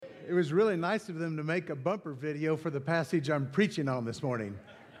It was really nice of them to make a bumper video for the passage I'm preaching on this morning.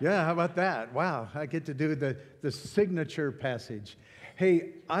 Yeah, how about that? Wow, I get to do the signature passage.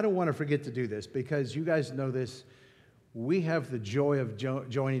 Hey, I don't want to forget to do this because you guys know this. We have the joy of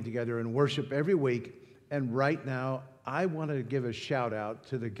joining together in worship every week. And right now, I want to give a shout out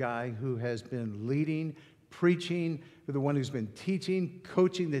to the guy who has been leading, preaching, the one who's been teaching,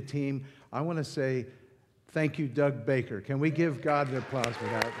 coaching the team. I want to say thank you, Doug Baker. Can we give God an applause for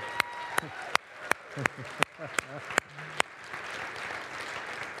that?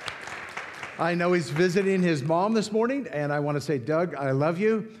 I know he's visiting his mom this morning, and I want to say, Doug, I love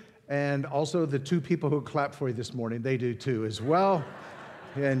you. And also the two people who clapped for you this morning, they do too as well.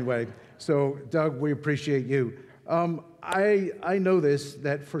 Anyway, so Doug, we appreciate you. I know this,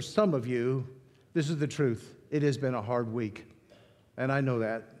 that for some of you, this is the truth. It has been a hard week, and I know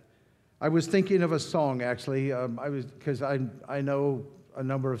that. I was thinking of a song, actually, because I know a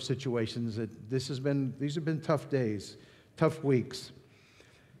number of situations that these have been tough days, tough weeks.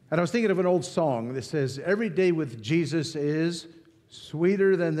 And I was thinking of an old song that says, every day with Jesus is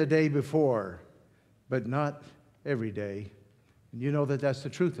sweeter than the day before, but not every day. And you know that that's the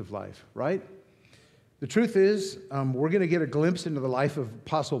truth of life, right? The truth is, we're going to get a glimpse into the life of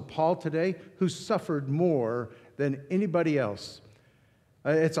Apostle Paul today, who suffered more than anybody else.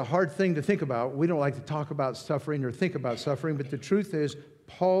 It's a hard thing to think about. We don't like to talk about suffering or think about suffering, but the truth is,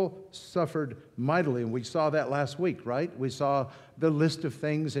 Paul suffered mightily, and we saw that last week, right? We saw the list of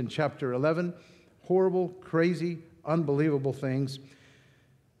things in chapter 11, horrible, crazy, unbelievable things.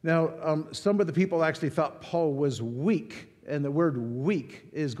 Now, some of the people actually thought Paul was weak, and the word weak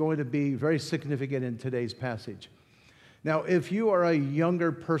is going to be very significant in today's passage. Now, if you are a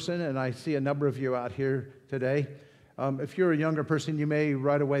younger person, and I see a number of you out here today, if you're a younger person, you may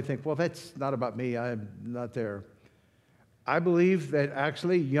right away think, well, that's not about me. I'm not there. I believe that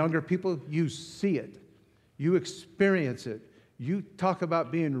actually younger people, you see it. You experience it. You talk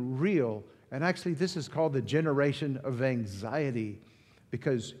about being real. And actually, this is called the generation of anxiety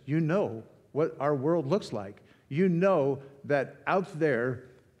because you know what our world looks like. You know that out there,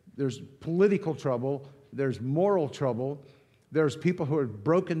 there's political trouble, there's moral trouble, there's people who are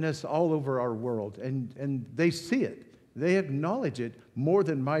brokenness all over our world, and they see it. They acknowledge it more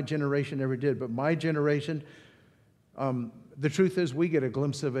than my generation ever did. But my generation, the truth is we get a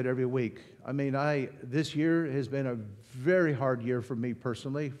glimpse of it every week. I mean, this year has been a very hard year for me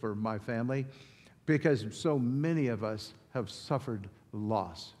personally, for my family, because so many of us have suffered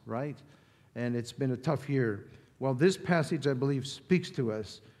loss, right? And it's been a tough year. Well, this passage, I believe, speaks to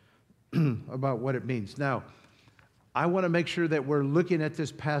us about what it means. Now, I want to make sure that we're looking at this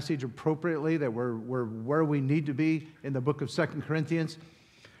passage appropriately, that we're where we need to be in the book of 2 Corinthians.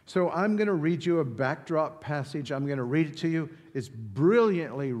 So I'm going to read you a backdrop passage. I'm going to read it to you. It's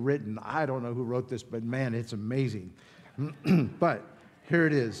brilliantly written. I don't know who wrote this, but man, it's amazing. But here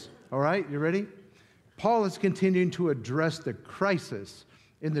it is. All right, you ready? Paul is continuing to address the crisis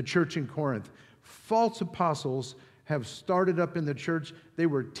in the church in Corinth. False apostles have started up in the church. They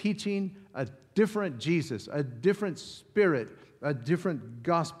were teaching a different Jesus, a different spirit, a different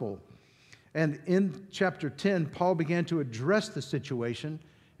gospel. And in chapter 10, Paul began to address the situation,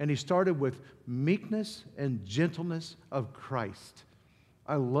 and he started with meekness and gentleness of Christ.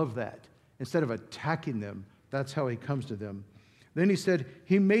 I love that. Instead of attacking them, that's how he comes to them. Then he said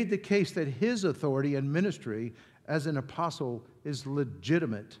he made the case that his authority and ministry as an apostle is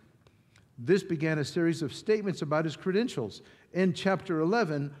legitimate. This began a series of statements about his credentials. In chapter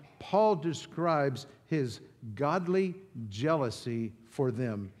 11, Paul describes his godly jealousy for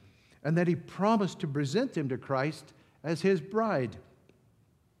them and that he promised to present them to Christ as his bride.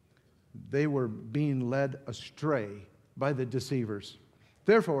 They were being led astray by the deceivers.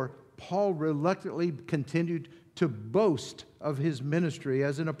 Therefore, Paul reluctantly continued to boast of his ministry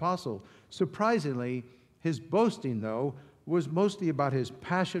as an apostle. Surprisingly, his boasting, though, was mostly about his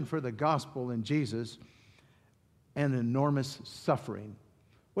passion for the gospel in Jesus and enormous suffering.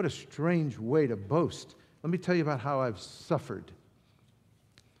 What a strange way to boast. Let me tell you about how I've suffered.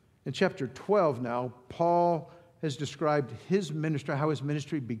 In chapter 12 now, Paul has described his ministry, how his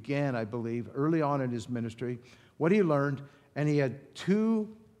ministry began, I believe, early on in his ministry, what he learned, and he had two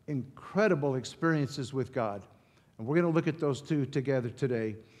incredible experiences with God. And we're going to look at those two together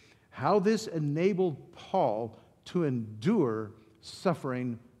today. How this enabled Paul to endure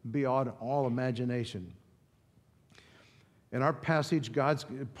suffering beyond all imagination. In our passage,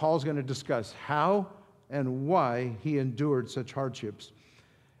 Paul's going to discuss how and why he endured such hardships.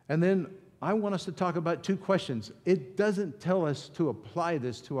 And then I want us to talk about two questions. It doesn't tell us to apply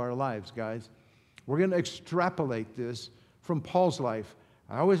this to our lives, guys. We're going to extrapolate this from Paul's life.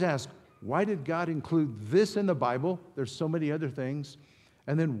 I always ask, why did God include this in the Bible? There's so many other things.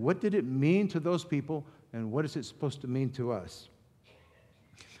 And then what did it mean to those people, and what is it supposed to mean to us?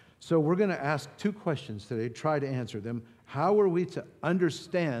 So we're going to ask two questions today, try to answer them. How are we to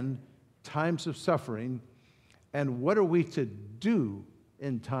understand times of suffering, and what are we to do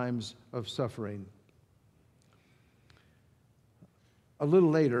in times of suffering? A little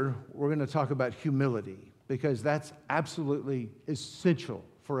later, we're going to talk about humility, because that's absolutely essential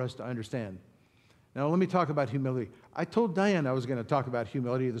for us to understand. Now, let me talk about humility. I told Diane I was going to talk about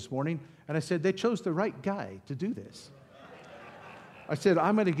humility this morning, and I said, they chose the right guy to do this. I said,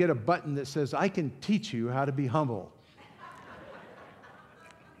 I'm going to get a button that says, I can teach you how to be humble.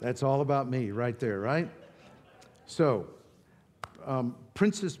 That's all about me right there, right? So,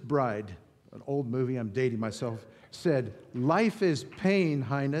 Princess Bride, an old movie, I'm dating myself, said, life is pain,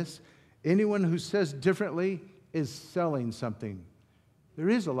 Highness. Anyone who says differently is selling something. There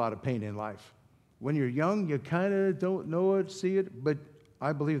is a lot of pain in life. When you're young, you kind of don't know it, see it, but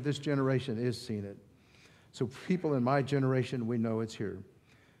I believe this generation is seeing it. So people in my generation, we know it's here.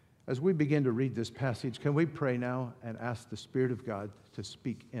 As we begin to read this passage, can we pray now and ask the Spirit of God to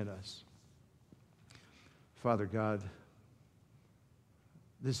speak in us? Father God,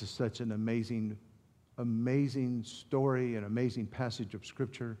 this is such an amazing story, an amazing passage of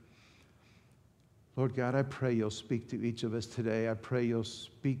Scripture. Lord God, I pray you'll speak to each of us today. I pray you'll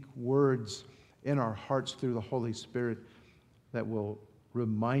speak words in our hearts through the Holy Spirit that will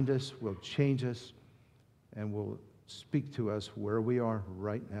remind us, will change us, and will speak to us where we are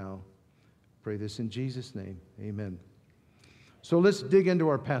right now. Pray this in Jesus' name. Amen. So let's dig into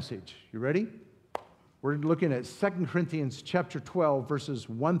our passage. You ready? We're looking at 2 Corinthians chapter 12, verses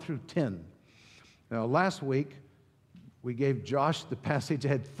 1 through 10. Now, last week, we gave Josh the passage that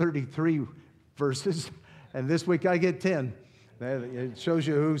had 33 verses, and this week I get 10. It shows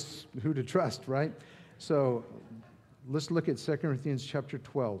you who to trust, right? So let's look at 2 Corinthians chapter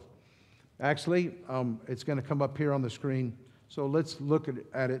 12. Actually, it's going to come up here on the screen, so let's look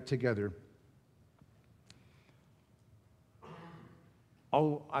at it together.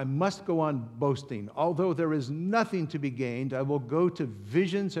 I must go on boasting. Although there is nothing to be gained, I will go to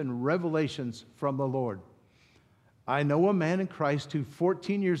visions and revelations from the Lord. I know a man in Christ who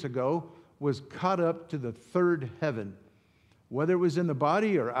 14 years ago was caught up to the third heaven. Whether it was in the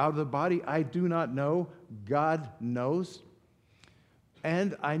body or out of the body, I do not know. God knows.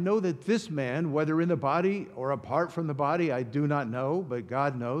 And I know that this man, whether in the body or apart from the body, I do not know, but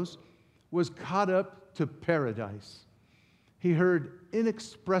God knows, was caught up to paradise. He heard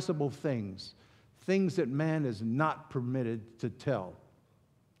inexpressible things, things that man is not permitted to tell.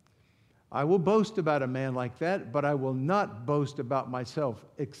 I will boast about a man like that, but I will not boast about myself,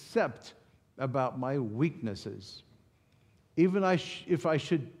 except about my weaknesses. Even if I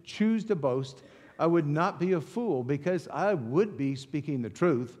should choose to boast, I would not be a fool, because I would be speaking the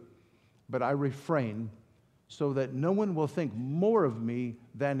truth, but I refrain, so that no one will think more of me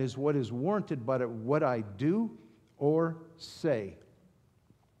than is what is warranted by what I do or say.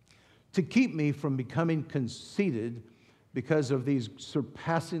 To keep me from becoming conceited because of these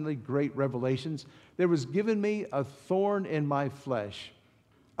surpassingly great revelations, there was given me a thorn in my flesh,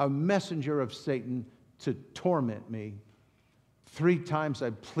 a messenger of Satan to torment me. 3 times I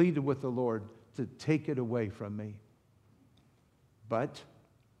pleaded with the Lord to take it away from me. But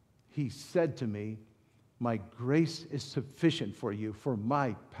he said to me, my grace is sufficient for you, for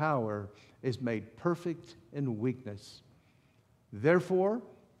my power is made perfect in weakness. Therefore,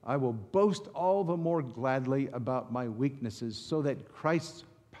 I will boast all the more gladly about my weaknesses, so that Christ's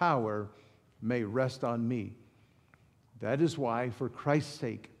power may rest on me. That is why, for Christ's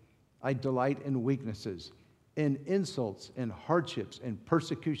sake, I delight in weaknesses, in insults, in hardships, in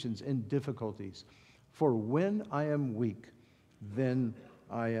persecutions, in difficulties. For when I am weak, then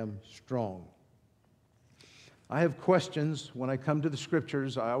I am strong. I have questions when I come to the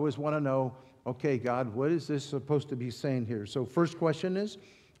Scriptures. I always want to know, okay, God, what is this supposed to be saying here? So first question is,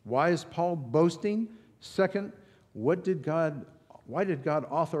 why is Paul boasting? Second, why did God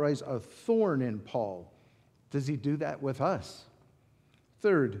authorize a thorn in Paul? Does he do that with us?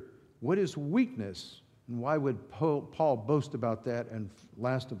 Third, what is weakness? And why would Paul boast about that? And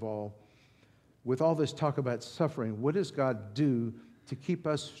last of all, with all this talk about suffering, what does God do to keep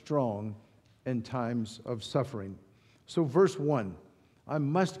us strong in times of suffering? So verse 1, I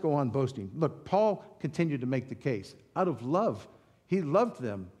must go on boasting. Look, Paul continued to make the case. Out of love, he loved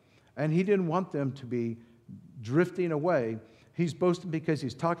them, and he didn't want them to be drifting away. He's boasting because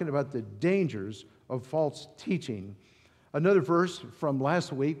he's talking about the dangers of false teaching. Another verse from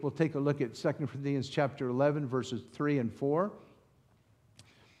last week, we'll take a look at 2 Corinthians chapter 11, verses 3 and 4.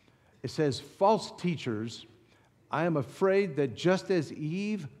 It says, false teachers, I am afraid that just as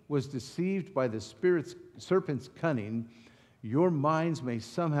Eve was deceived by the serpent's cunning, your minds may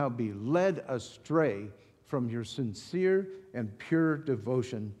somehow be led astray from your sincere and pure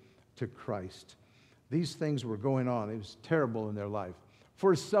devotion to Christ. These things were going on. It was terrible in their life.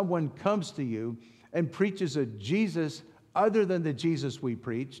 For someone comes to you and preaches a Jesus other than the Jesus we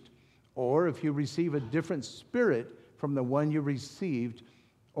preached, or if you receive a different spirit from the one you received,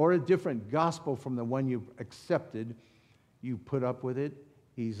 or a different gospel from the one you accepted, you put up with it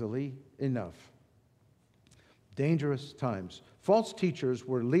easily enough. Dangerous times. False teachers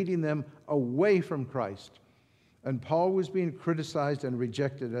were leading them away from Christ, and Paul was being criticized and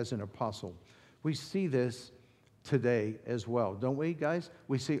rejected as an apostle. We see this today as well, don't we, guys?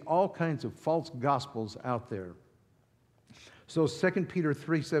 We see all kinds of false gospels out there. So 2 Peter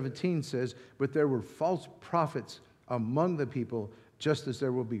 3:17 says, but there were false prophets among the people, just as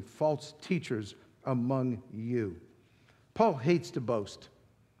there will be false teachers among you. Paul hates to boast.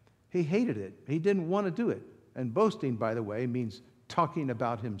 He hated it. He didn't want to do it. And boasting, by the way, means talking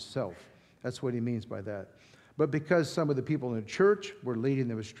about himself. That's what he means by that. But because some of the people in the church were leading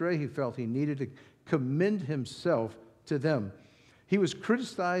them astray, he felt he needed to commend himself to them. He was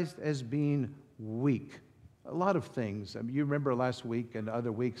criticized as being weak. A lot of things. I mean, you remember last week and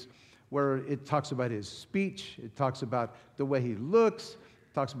other weeks where it talks about his speech, it talks about the way he looks,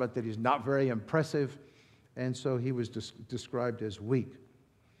 it talks about that he's not very impressive, and so he was described as weak.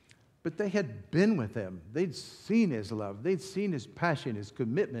 But they had been with him. They'd seen his love. They'd seen his passion, his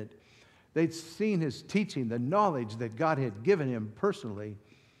commitment. They'd seen his teaching, the knowledge that God had given him personally.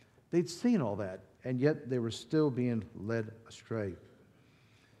 They'd seen all that, and yet they were still being led astray.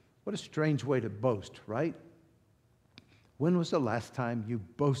 What a strange way to boast, right? When was the last time you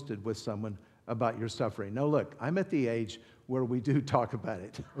boasted with someone about your suffering? Now, look, I'm at the age where we do talk about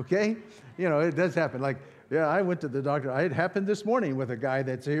it, okay? You know, it does happen. Like, yeah, I went to the doctor. It happened this morning with a guy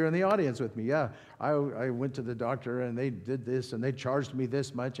that's here in the audience with me. Yeah, I went to the doctor, and they did this, and they charged me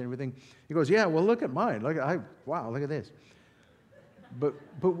this much and everything. He goes, yeah, well, look at mine. Wow, look at this. But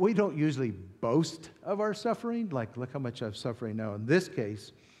we don't usually boast of our suffering. Like, look how much I'm suffering now. In this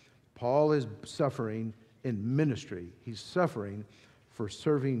case, Paul is suffering in ministry. He's suffering for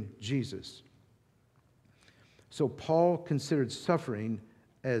serving Jesus. So Paul considered suffering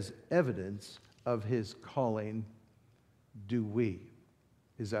as evidence of his calling. Do we?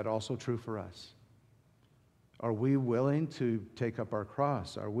 Is that also true for us? Are we willing to take up our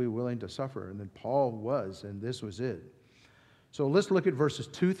cross? Are we willing to suffer? And then Paul was, and this was it. So let's look at verses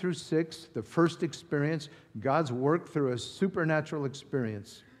 2 through 6, the first experience, God's work through a supernatural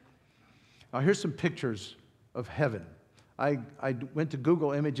experience. Now, here's some pictures of heaven. I went to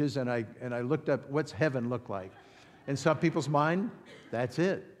Google Images and I looked up what's heaven look like. In some people's mind, that's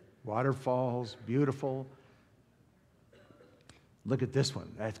it. Waterfalls, beautiful. Look at this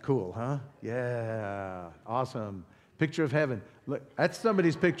one. That's cool, huh? Yeah, awesome. Picture of heaven. Look, that's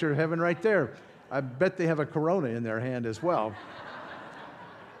somebody's picture of heaven right there. I bet they have a Corona in their hand as well.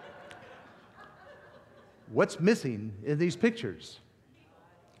 What's missing in these pictures?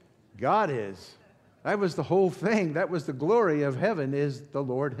 God is. That was the whole thing. That was the glory of heaven, is the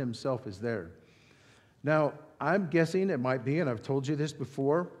Lord himself is there. Now, I'm guessing it might be, and I've told you this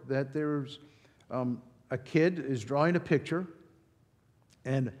before, that there's a kid is drawing a picture,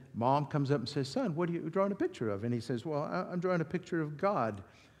 and mom comes up and says, son, what are you drawing a picture of? And he says, well, I'm drawing a picture of God.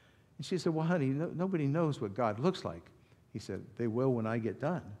 And she said, well, honey, nobody knows what God looks like. He said, they will when I get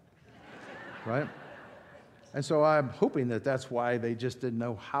done, right? And so I'm hoping that that's why they just didn't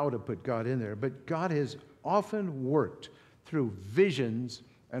know how to put God in there. But God has often worked through visions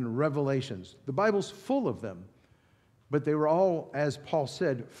and revelations. The Bible's full of them, but they were all, as Paul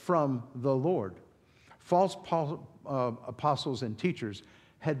said, from the Lord. False apostles and teachers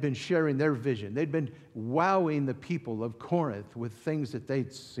had been sharing their vision. They'd been wowing the people of Corinth with things that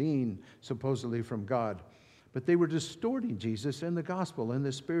they'd seen supposedly from God. But they were distorting Jesus and the gospel and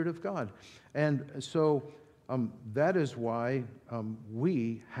the Spirit of God. And so that is why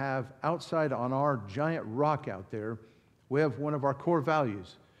we have outside on our giant rock out there, we have one of our core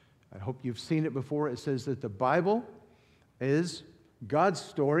values. I hope you've seen it before. It says that the Bible is God's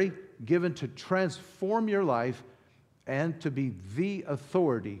story given to transform your life and to be the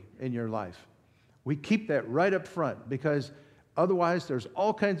authority in your life. We keep that right up front because otherwise there's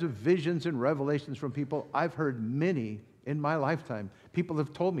all kinds of visions and revelations from people. I've heard many in my lifetime. People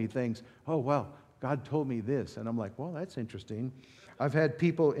have told me things, oh, well, God told me this. And I'm like, well, that's interesting. I've had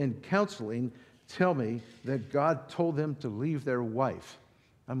people in counseling tell me that God told them to leave their wife.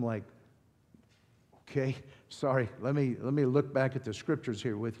 I'm like, Okay, sorry. Let me look back at the scriptures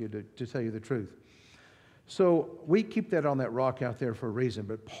here with you to tell you the truth. So we keep that on that rock out there for a reason,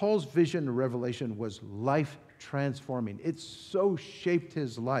 but Paul's vision and revelation was life transforming. It so shaped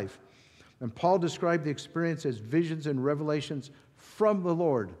his life. And Paul described the experience as visions and revelations from the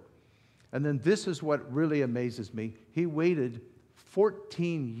Lord. And then this is what really amazes me. He waited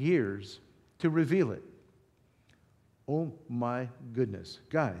 14 years to reveal it. Oh my goodness.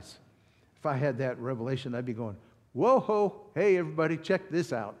 Guys, if I had that revelation, I'd be going, whoa, hey everybody, check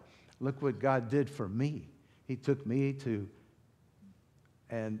this out. Look what God did for me. He took me to,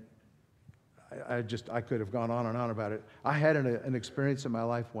 and I could have gone on and on about it. I had an experience in my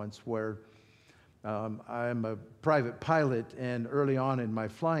life once where I'm a private pilot, and early on in my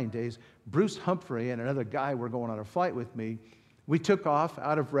flying days, Bruce Humphrey and another guy were going on a flight with me. We took off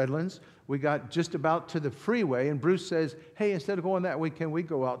out of Redlands. We got just about to the freeway, and Bruce says, hey, instead of going that way, can we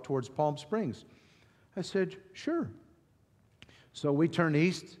go out towards Palm Springs? I said, sure. So we turn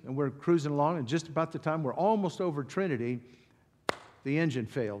east, and we're cruising along, and just about the time we're almost over Trinity, the engine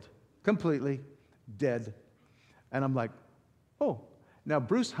failed. Completely dead. And I'm like, oh. Now,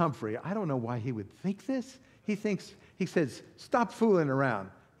 Bruce Humphrey, I don't know why he would think this. He says, stop fooling around.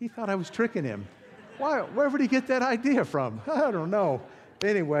 He thought I was tricking him. Where would he get that idea from? I don't know.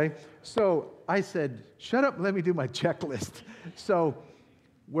 Anyway, so I said, shut up and let me do my checklist. So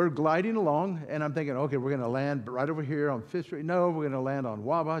we're gliding along, and I'm thinking, okay, we're going to land right over here on 5th Street. No, we're going to land on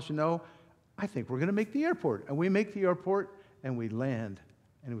Wabash. No, I think we're going to make the airport. And we make the airport, and we land.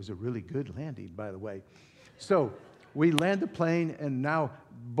 And it was a really good landing, by the way. So we land the plane, and now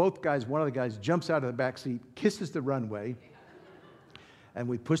both guys, one of the guys jumps out of the back seat, kisses the runway, and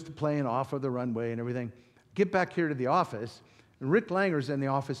we push the plane off of the runway and everything. Get back here to the office, and Rick Langer's in the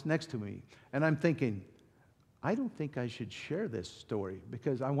office next to me. And I'm thinking, I don't think I should share this story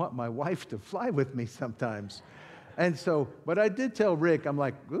because I want my wife to fly with me sometimes. And so, but I did tell Rick, I'm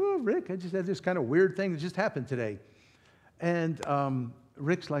like, oh, Rick, I just had this kind of weird thing that just happened today. And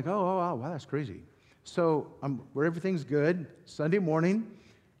Rick's like, oh, wow, that's crazy. So where everything's good, Sunday morning,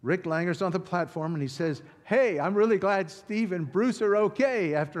 Rick Langer's on the platform, and he says, hey, I'm really glad Steve and Bruce are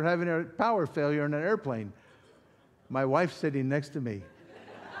okay after having a power failure in an airplane. My wife's sitting next to me.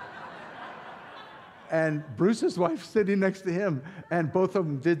 And Bruce's wife sitting next to him, and both of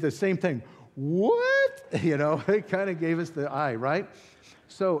them did the same thing. What? You know, they kind of gave us the eye, right?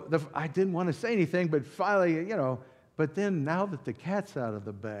 So I didn't want to say anything, but finally, you know, but then now that the cat's out of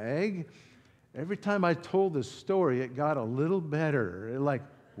the bag, every time I told the story, it got a little better. Like,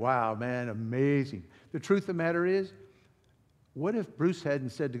 wow, man, amazing. The truth of the matter is, what if Bruce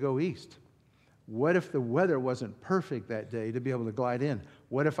hadn't said to go east? What if the weather wasn't perfect that day to be able to glide in?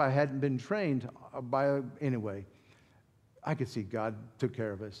 What if I hadn't been trained anyway? I could see God took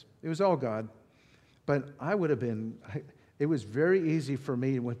care of us. It was all God. But it was very easy for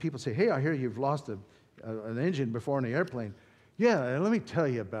me when people say, hey, I hear you've lost an engine before in the airplane. Yeah, let me tell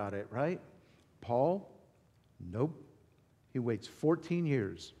you about it, right? Paul, nope. He waits 14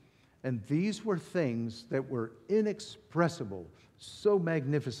 years. And these were things that were inexpressible, so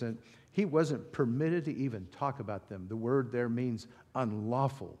magnificent, he wasn't permitted to even talk about them. The word there means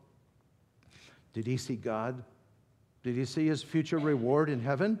unlawful. Did he see God? Did he see his future reward in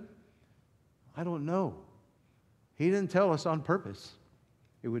heaven? I don't know. He didn't tell us on purpose.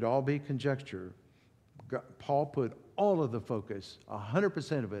 It would all be conjecture. Paul put all of the focus,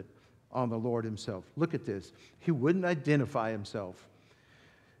 100% of it, on the Lord himself. Look at this. He wouldn't identify himself.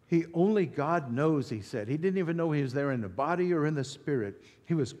 Only God knows, he said. He didn't even know he was there in the body or in the spirit.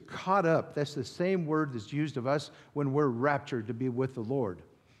 He was caught up. That's the same word that's used of us when we're raptured to be with the Lord.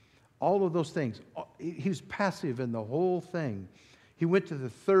 All of those things. He was passive in the whole thing. He went to the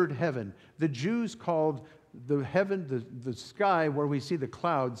third heaven. The Jews called the heaven, the sky where we see the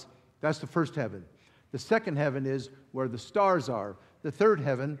clouds, that's the first heaven. The second heaven is where the stars are. The third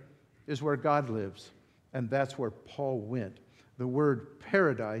heaven is where God lives. And that's where Paul went. The word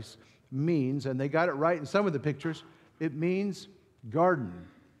paradise means, and they got it right in some of the pictures, it means garden.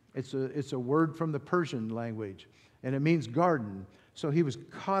 It's a word from the Persian language, and it means garden. So he was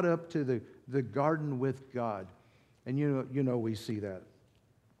caught up to the garden with God. And you know we see that.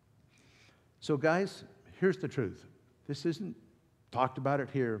 So guys, here's the truth. This isn't talked about it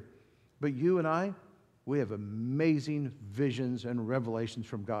here, but you and I, we have amazing visions and revelations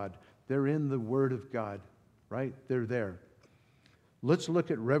from God. They're in the Word of God, right? They're there. Let's look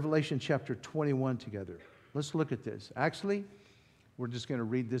at Revelation chapter 21 together. Let's look at this. Actually, we're just going to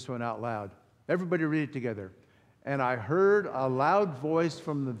read this one out loud. Everybody read it together. And I heard a loud voice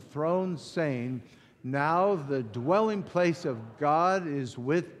from the throne saying, now the dwelling place of God is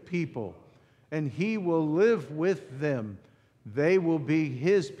with people, and he will live with them. They will be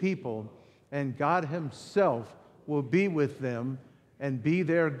his people, and God himself will be with them and be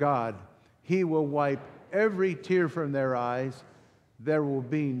their God. He will wipe every tear from their eyes. There will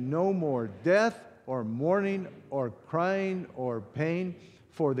be no more death or mourning or crying or pain,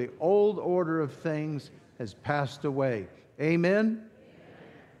 for the old order of things has passed away. Amen?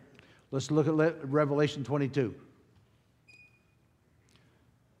 Let's look at Revelation 22.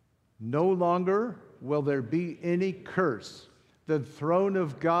 No longer will there be any curse. The throne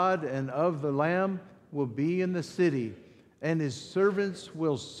of God and of the Lamb will be in the city, and his servants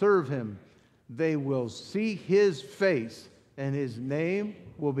will serve him. They will see his face, and his name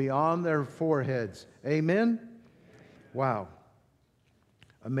will be on their foreheads. Amen? Wow.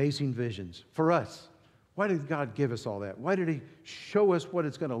 Amazing visions for us. Why did God give us all that? Why did he show us what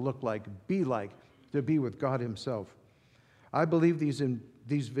it's going to look like to be with God himself? I believe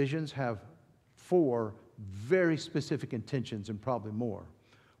these visions have 4 very specific intentions, and probably more.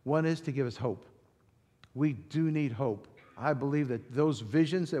 One is to give us hope. We do need hope. I believe that those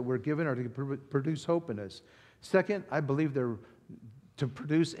visions that we're given are to produce hope in us. Second, I believe they're to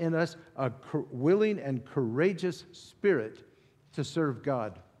produce in us a willing and courageous spirit to serve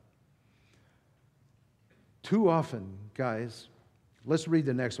God. Too often, guys, let's read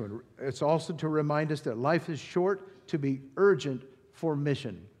the next one. It's also to remind us that life is short, to be urgent for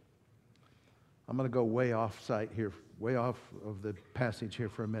mission. I'm going to go way off site here, way off of the passage here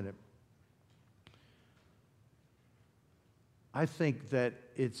for a minute. I think that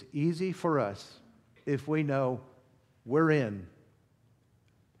it's easy for us if we know we're in.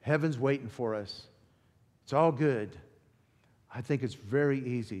 Heaven's waiting for us. It's all good. I think it's very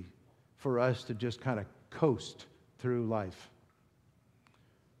easy for us to just kind of coast through life.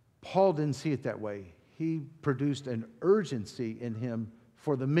 Paul didn't see it that way. He produced an urgency in him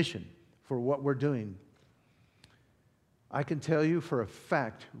for the mission, for what we're doing. I can tell you for a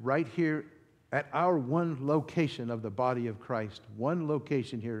fact, right here at our one location of the body of Christ, one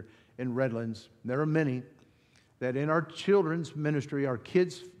location here in Redlands, there are many, that in our children's ministry, our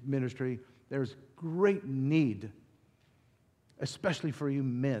kids' ministry, there's great need, especially for you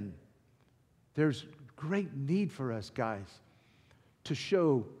men. There's great need for us guys to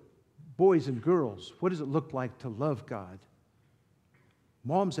show boys and girls what does it look like to love God.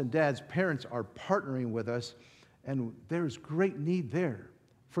 Moms and dads, parents are partnering with us, and there's great need there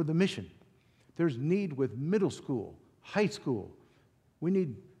for the mission. There's need with middle school, high school. We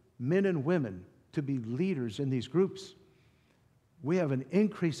need men and women to be leaders in these groups. We have an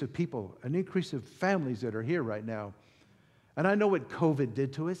increase of people, an increase of families that are here right now. And I know what COVID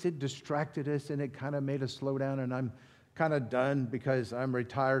did to us. It distracted us, and it kind of made us slow down, and I'm kind of done because I'm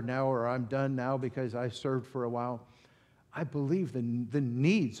retired now, or I'm done now because I served for a while. I believe the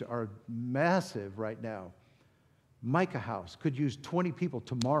needs are massive right now. Micah House could use 20 people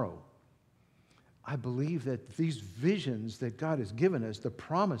tomorrow. I believe that these visions that God has given us, the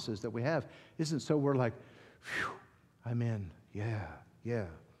promises that we have, isn't so we're like, phew, I'm in. Yeah.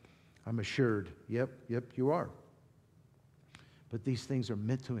 I'm assured. Yep, you are. But these things are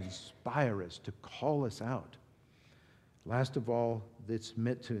meant to inspire us, to call us out. Last of all, it's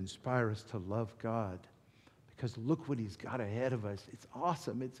meant to inspire us to love God. Because look what he's got ahead of us. It's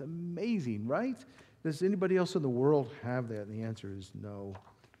awesome. It's amazing, right? Does anybody else in the world have that? And the answer is no.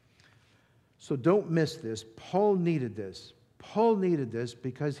 So don't miss this. Paul needed this. Paul needed this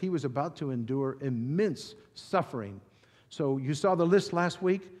because he was about to endure immense suffering. So you saw the list last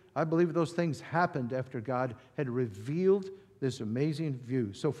week. I believe those things happened after God had revealed this amazing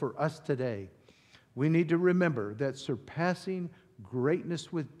view. So for us today, we need to remember that surpassing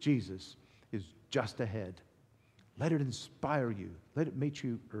greatness with Jesus is just ahead. Let it inspire you. Let it make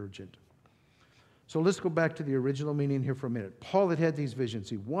you urgent. So let's go back to the original meaning here for a minute. Paul had these visions.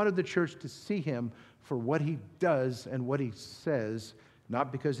 He wanted the church to see him for what he does and what he says, not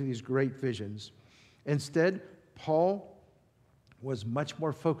because of these great visions. Instead, Paul was much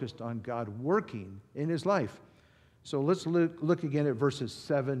more focused on God working in his life. So let's look again at verses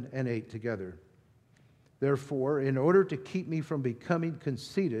 7 and 8 together. Therefore, in order to keep me from becoming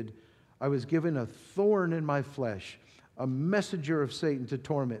conceited, I was given a thorn in my flesh, a messenger of Satan to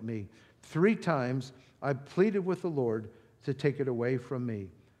torment me. 3 times I pleaded with the Lord to take it away from me.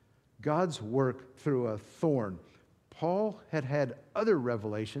 God's work through a thorn. Paul had had other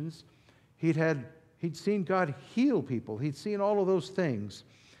revelations. He'd seen God heal people. He'd seen all of those things.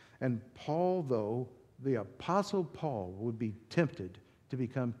 And Paul, though, the Apostle Paul, would be tempted to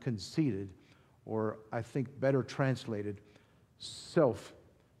become conceited, or I think better translated,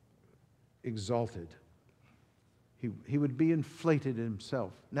 self-exalted. He would be inflated in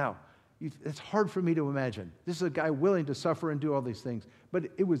himself. Now, It's hard for me to imagine. This is a guy willing to suffer and do all these things. But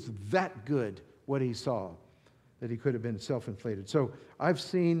it was that good what he saw that he could have been self-inflated. So I've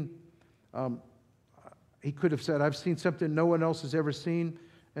seen, he could have said, I've seen something no one else has ever seen.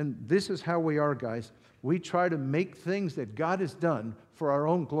 And this is how we are, guys. We try to make things that God has done for our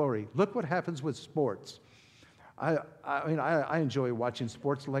own glory. Look what happens with sports. I enjoy watching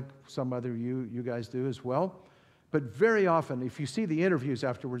sports like some other you guys do as well. But very often, if you see the interviews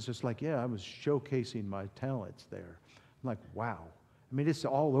afterwards, it's like, yeah, I was showcasing my talents there. I'm like, wow. I mean, it's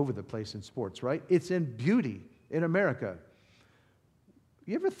all over the place in sports, right? It's in beauty in America.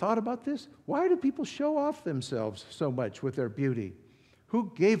 You ever thought about this? Why do people show off themselves so much with their beauty?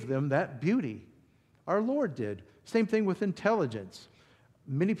 Who gave them that beauty? Our Lord did. Same thing with intelligence.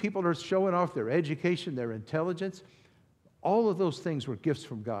 Many people are showing off their education, their intelligence. All of those things were gifts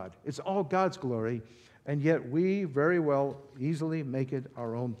from God. It's all God's glory, and yet we very well easily make it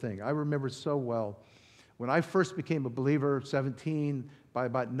our own thing. I remember so well when I first became a believer, 17, by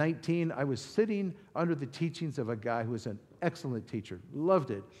about 19, I was sitting under the teachings of a guy who was an excellent teacher. Loved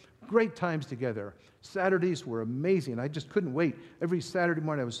it. Great times together. Saturdays were amazing. I just couldn't wait. Every Saturday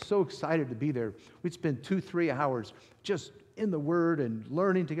morning, I was so excited to be there. We'd spend 2-3 hours just in the Word and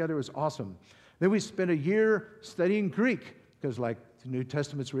learning together. It was awesome. Then we spent a year studying Greek, because like the New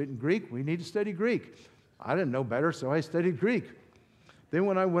Testament's written in Greek, we need to study Greek. I didn't know better, so I studied Greek. Then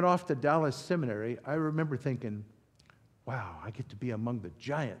when I went off to Dallas Seminary, I remember thinking, wow, I get to be among the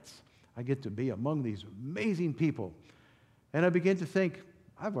giants. I get to be among these amazing people. And I began to think,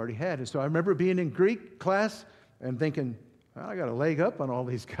 I've already had it. So I remember being in Greek class and thinking, well, I got a leg up on all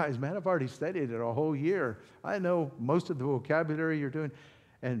these guys, man. I've already studied it a whole year. I know most of the vocabulary you're doing.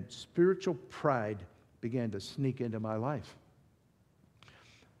 And spiritual pride began to sneak into my life.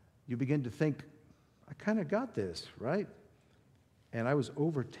 You begin to think, I kind of got this, right? And I was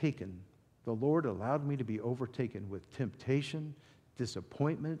overtaken. The Lord allowed me to be overtaken with temptation,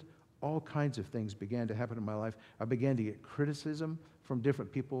 disappointment, all kinds of things began to happen in my life. I began to get criticism from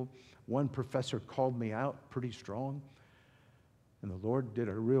different people. One professor called me out pretty strong. And the Lord did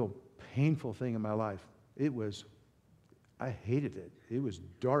a real painful thing in my life. I hated it. It was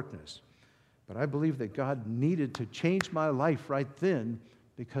darkness. But I believe that God needed to change my life right then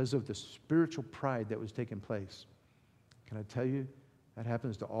because of the spiritual pride that was taking place. Can I tell you, that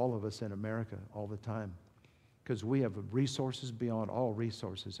happens to all of us in America all the time. Because we have resources beyond all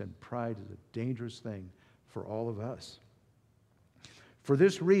resources, and pride is a dangerous thing for all of us. For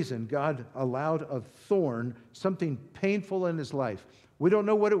this reason, God allowed a thorn, something painful in his life. We don't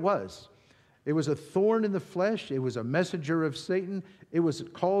know what it was. It was a thorn in the flesh. It was a messenger of Satan. It was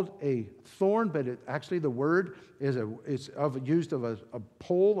called a thorn, but actually the word is used of a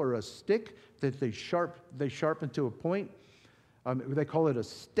pole or a stick that they sharpen to a point. They call it a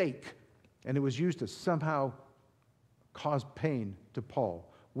stake, and it was used to somehow cause pain to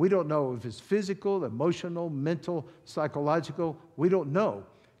Paul. We don't know if it's physical, emotional, mental, psychological. We don't know.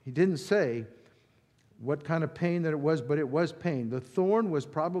 He didn't say what kind of pain that it was, but it was pain. The thorn was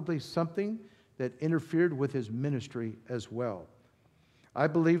probably something that interfered with his ministry as well. I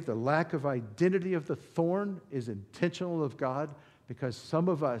believe the lack of identity of the thorn is intentional of God, because some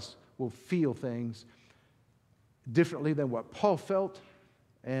of us will feel things differently than what Paul felt,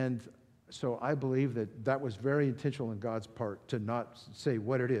 and so I believe that was very intentional in God's part to not say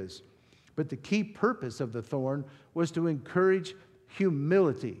what it is. But the key purpose of the thorn was to encourage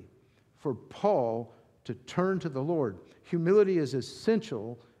humility for Paul to turn to the Lord. Humility is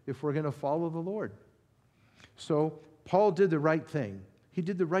essential if we're going to follow the Lord. So Paul did the right thing. He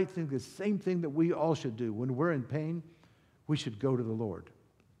did the right thing, the same thing that we all should do. When we're in pain, we should go to the Lord.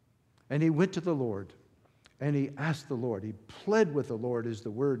 And he went to the Lord. And he asked the Lord. He pled with the Lord is the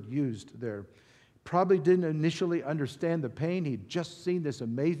word used there. Probably didn't initially understand the pain. He'd just seen this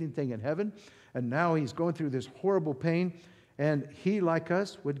amazing thing in heaven. And now he's going through this horrible pain. And he, like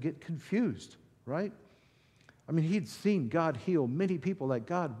us, would get confused, right? I mean, he'd seen God heal many people. Like,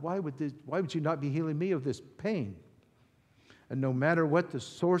 God, why would you not be healing me of this pain? And no matter what the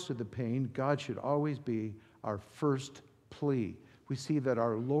source of the pain, God should always be our first plea. We see that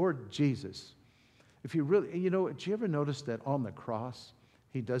our Lord Jesus, if you really, did you ever notice that on the cross,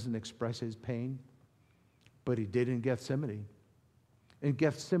 he doesn't express his pain, but he did in Gethsemane. In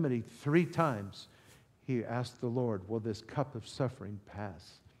Gethsemane, 3 times, he asked the Lord, will this cup of suffering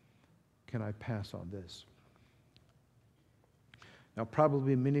pass? Can I pass on this? Now,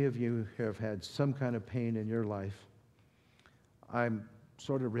 probably many of you have had some kind of pain in your life. I'm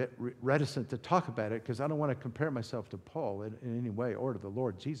sort of reticent to talk about it because I don't want to compare myself to Paul in any way, or to the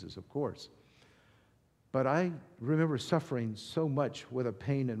Lord Jesus, of course. But I remember suffering so much with a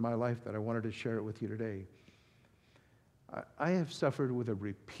pain in my life that I wanted to share it with you today. I have suffered with a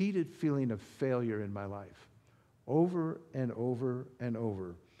repeated feeling of failure in my life, over and over and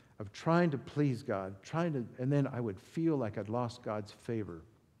over, of trying to please God, and then I would feel like I'd lost God's favor.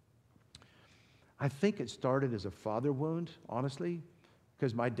 I think it started as a father wound, honestly,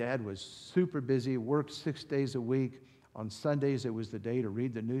 because my dad was super busy, worked 6 days a week. On Sundays, it was the day to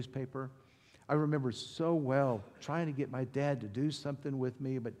read the newspaper. I remember so well trying to get my dad to do something with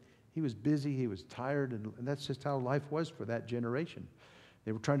me, but he was busy, he was tired, and that's just how life was for that generation.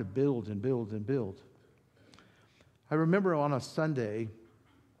 They were trying to build and build and build. I remember on a Sunday,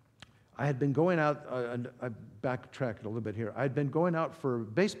 I had been going out, I backtracked a little bit here. I had been going out for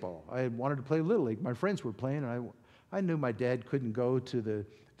baseball. I had wanted to play Little League. My friends were playing, and I knew my dad couldn't go to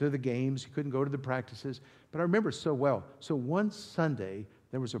the games. He couldn't go to the practices. But I remember so well. So one Sunday,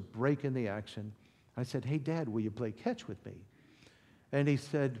 there was a break in the action. I said, "Hey, Dad, will you play catch with me?" And he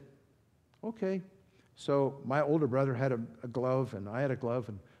said, "Okay." So my older brother had a glove, and I had a glove,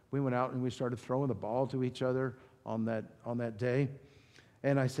 and we went out and we started throwing the ball to each other on that day.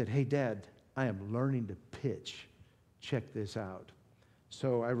 And I said, "Hey, Dad, I am learning to pitch. Check this out."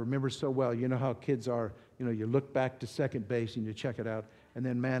 So I remember so well, you know how kids are, you look back to second base and you check it out, and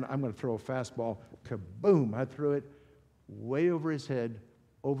then, man, I'm going to throw a fastball. Kaboom! I threw it way over his head,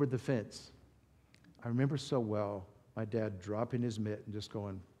 over the fence. I remember so well my dad dropping his mitt and just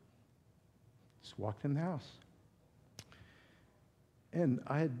walked in the house. And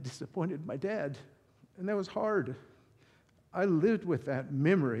I had disappointed my dad, and that was hard. I lived with that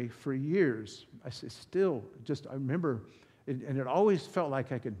memory for years. I remember, and it always felt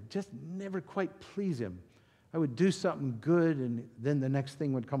like I could just never quite please him. I would do something good, and then the next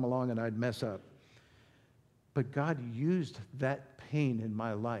thing would come along, and I'd mess up. But God used that pain in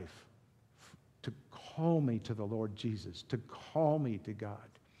my life to call me to the Lord Jesus, to call me to God.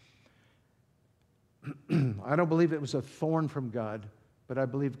 I don't believe it was a thorn from God, but I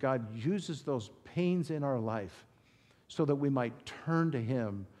believe God uses those pains in our life so that we might turn to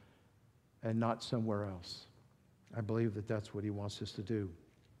Him and not somewhere else. I believe that that's what He wants us to do.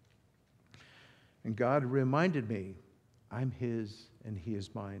 And God reminded me, I'm His and He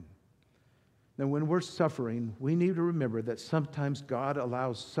is mine. Now, when we're suffering, we need to remember that sometimes God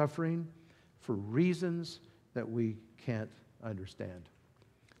allows suffering for reasons that we can't understand.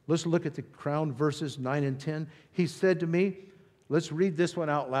 Let's look at the crown verses 9 and 10. He said to me, let's read this one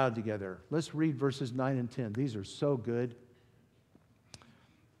out loud together. Let's read verses 9 and 10. These are so good.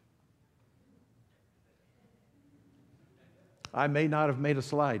 I may not have made a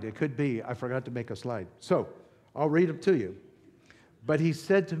slide. It could be I forgot to make a slide. So I'll read them to you. But he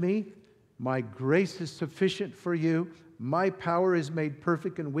said to me, my grace is sufficient for you. My power is made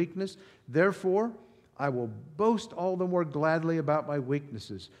perfect in weakness. Therefore, I will boast all the more gladly about my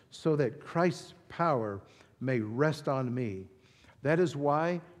weaknesses, so that Christ's power may rest on me. That is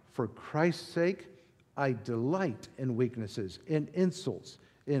why, for Christ's sake, I delight in weaknesses, in insults,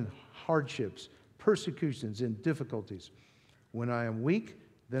 in hardships, persecutions, in difficulties. When I am weak,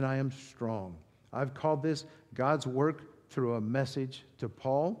 then I am strong. I've called this God's work through a message to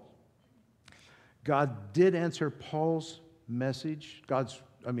Paul. God did answer Paul's message,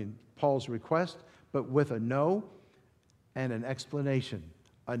 Paul's request, but with a no and an explanation,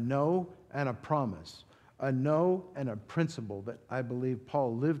 a no and a promise, a no and a principle that I believe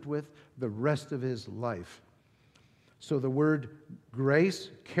Paul lived with the rest of his life. So the word grace,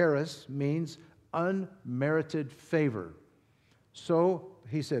 charis, means unmerited favor. So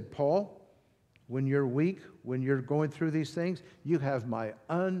he said, Paul, when you're weak, when you're going through these things, you have my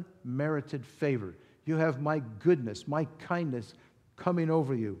unmerited favor. You have my goodness, my kindness coming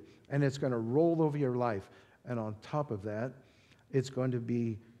over you, and it's going to roll over your life. And on top of that, it's going to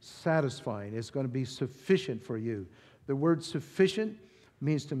be satisfying. It's going to be sufficient for you. The word sufficient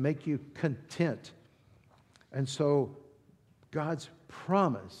means to make you content. And so God's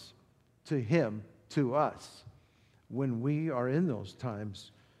promise to him, to us, when we are in those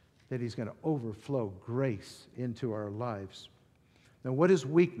times, that he's going to overflow grace into our lives. Now, what is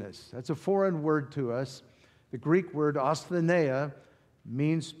weakness? That's a foreign word to us. The Greek word asthenia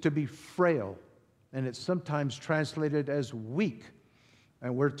means to be frail, and it's sometimes translated as weak.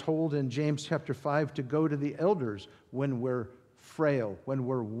 And we're told in James chapter 5 to go to the elders when we're frail, when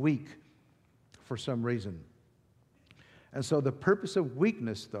we're weak for some reason. And so the purpose of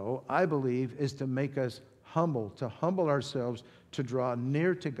weakness, though, I believe, is to make us humble, to humble ourselves, to draw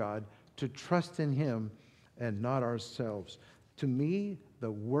near to God, to trust in him and not ourselves. To me,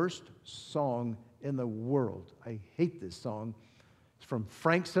 the worst song in the world, I hate this song. It's from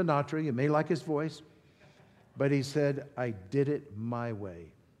Frank Sinatra. You may like his voice. But he said, I did it my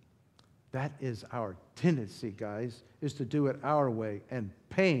way. That is our tendency, guys, is to do it our way. And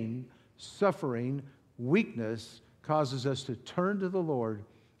pain, suffering, weakness causes us to turn to the Lord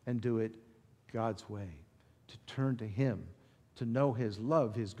and do it God's way, to turn to Him, to know His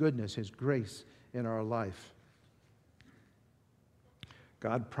love, His goodness, His grace in our life.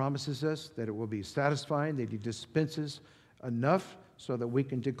 God promises us that it will be satisfying, that He dispenses enough so that we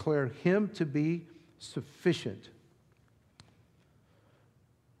can declare Him to be sufficient.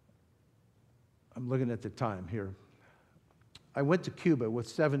 I'm looking at the time here. I went to Cuba with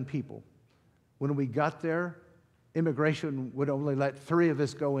 7 people. When we got there, immigration would only let 3 of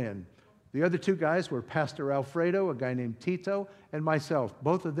us go in. The other 2 guys were Pastor Alfredo, a guy named Tito, and myself.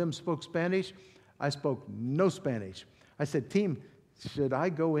 Both of them spoke Spanish. I spoke no Spanish. I said, team, should I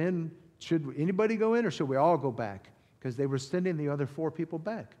go in? Should anybody go in, or should we all go back? Because they were sending the other 4 people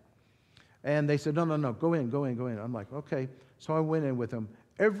back. And they said, no, go in. I'm like, okay. So I went in with them.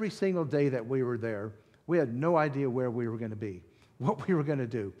 Every single day that we were there, we had no idea where we were going to be, what we were going to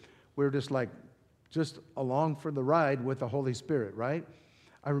do. We were just along for the ride with the Holy Spirit, right?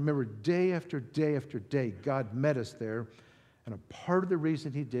 I remember day after day after day, God met us there. And a part of the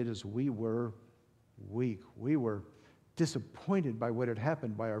reason He did is we were weak. We were disappointed by what had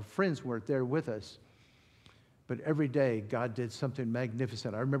happened, by our friends who weren't there with us. But every day, God did something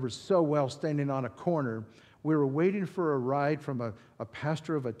magnificent. I remember so well standing on a corner. We were waiting for a ride from a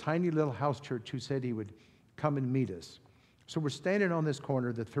pastor of a tiny little house church who said he would come and meet us. So we're standing on this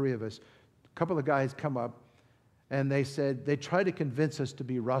corner, the 3 of us. A couple of guys come up, and they tried to convince us to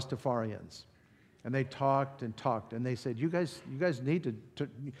be Rastafarians. And they talked, and they said, you guys need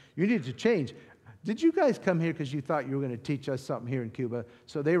to change. Did you guys come here because you thought you were going to teach us something here in Cuba?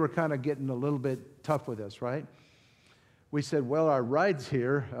 So they were kind of getting a little bit tough with us, right? We said, well, our ride's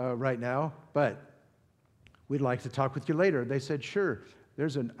here right now, but we'd like to talk with you later. They said, sure,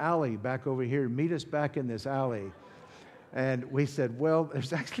 there's an alley back over here. Meet us back in this alley. And we said, well,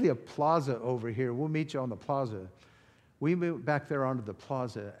 there's actually a plaza over here. We'll meet you on the plaza. We moved back there onto the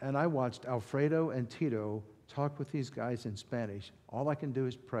plaza, and I watched Alfredo and Tito talk with these guys in Spanish. All I can do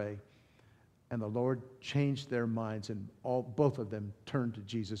is pray. And the Lord changed their minds, and both of them turned to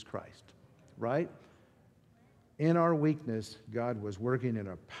Jesus Christ, right? In our weakness, God was working in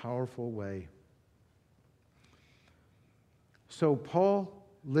a powerful way. So Paul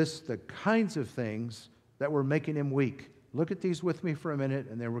lists the kinds of things that were making him weak. Look at these with me for a minute,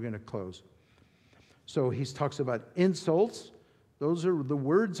 and then we're going to close. So he talks about insults. Those are the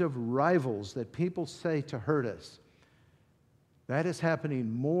words of rivals that people say to hurt us. That is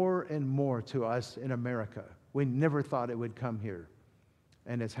happening more and more to us in America. We never thought it would come here.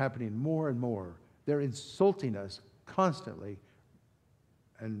 And it's happening more and more. They're insulting us constantly.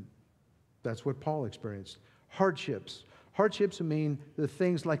 And that's what Paul experienced. Hardships. Hardships mean the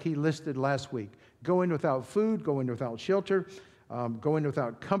things like he listed last week. Going without food, going without shelter, going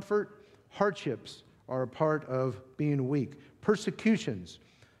without comfort. Hardships are a part of being weak. Persecutions,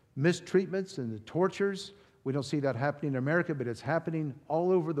 mistreatments and the tortures. We don't see that happening in America, but it's happening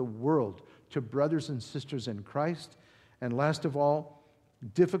all over the world to brothers and sisters in Christ. And last of all,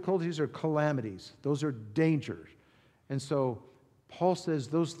 difficulties or calamities. Those are dangers. And so Paul says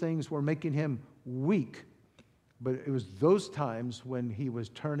those things were making him weak. But it was those times when he was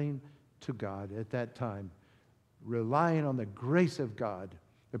turning to God at that time, relying on the grace of God,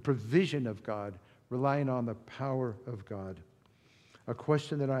 the provision of God, relying on the power of God. A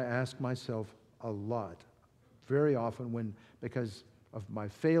question that I ask myself a lot, very often, because of my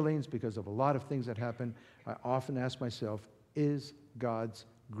failings, because of a lot of things that happen, I often ask myself, is God's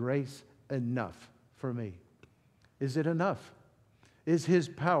grace enough for me? Is it enough? Is His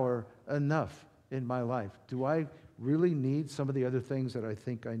power enough in my life? Do I really need some of the other things that I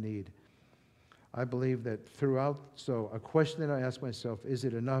think I need? I believe that so a question that I ask myself, is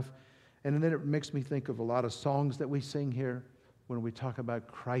it enough? And then it makes me think of a lot of songs that we sing here when we talk about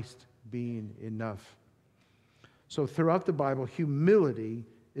Christ being enough. So throughout the Bible, humility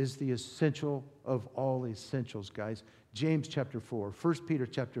is the essential of all essentials, guys. James chapter 4, 1 Peter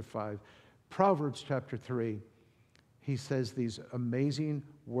chapter 5, Proverbs chapter 3. He says these amazing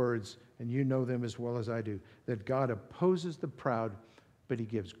words, and you know them as well as I do, that God opposes the proud, but He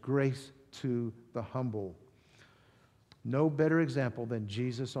gives grace to the humble. No better example than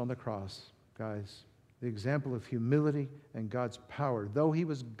Jesus on the cross, guys. The example of humility and God's power. Though He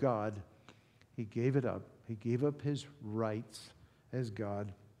was God, He gave it up. He gave up His rights as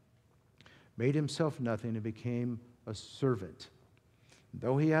God, made Himself nothing, and became a servant.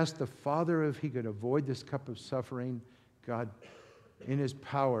 Though He asked the Father if He could avoid this cup of suffering, God, in His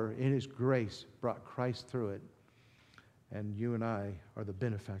power, in His grace, brought Christ through it. And you and I are the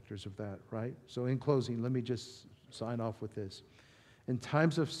benefactors of that, right? So in closing, let me just sign off with this. In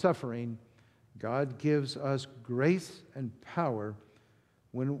times of suffering, God gives us grace and power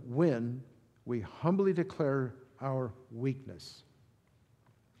when we humbly declare our weakness.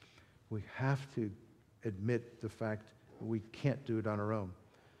 We have to admit the fact that we can't do it on our own.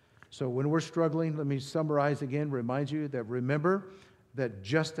 So when we're struggling, let me summarize again, remind you that remember that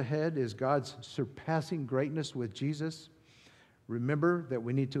just ahead is God's surpassing greatness with Jesus. Remember that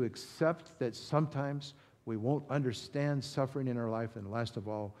we need to accept that sometimes we won't understand suffering in our life. And last of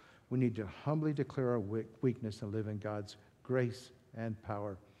all, we need to humbly declare our weakness and live in God's grace and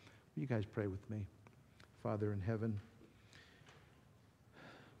power. Will you guys pray with me? Father in heaven,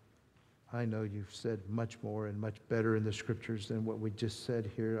 I know you've said much more and much better in the scriptures than what we just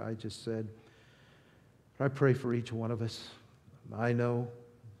said here. I just said, but I pray for each one of us. I know,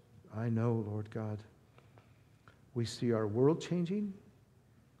 Lord God, we see our world changing,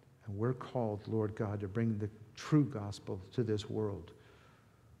 and we're called, Lord God, to bring the true gospel to this world.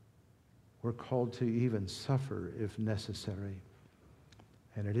 We're called to even suffer if necessary,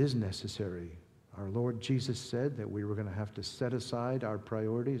 and it is necessary. Our Lord Jesus said that we were going to have to set aside our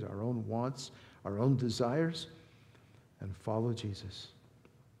priorities, our own wants, our own desires, and follow Jesus.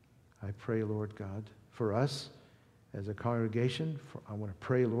 I pray, Lord God, for us as a congregation. I want to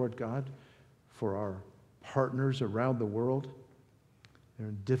pray, Lord God, for our partners around the world. They're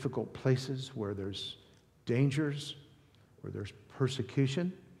in difficult places where there's dangers, where there's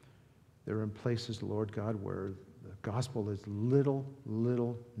persecution. They're in places, Lord God, where the gospel is little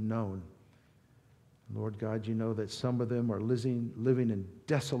known. Lord God, you know that some of them are living in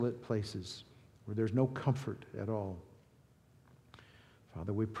desolate places where there's no comfort at all.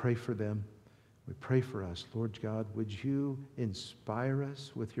 Father, we pray for them. We pray for us. Lord God, would you inspire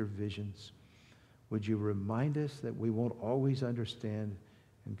us with your visions? Would you remind us that we won't always understand?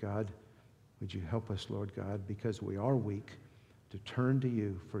 And God, would you help us, Lord God, because we are weak, to turn to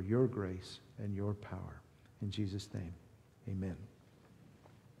you for your grace and your power. In Jesus' name, amen.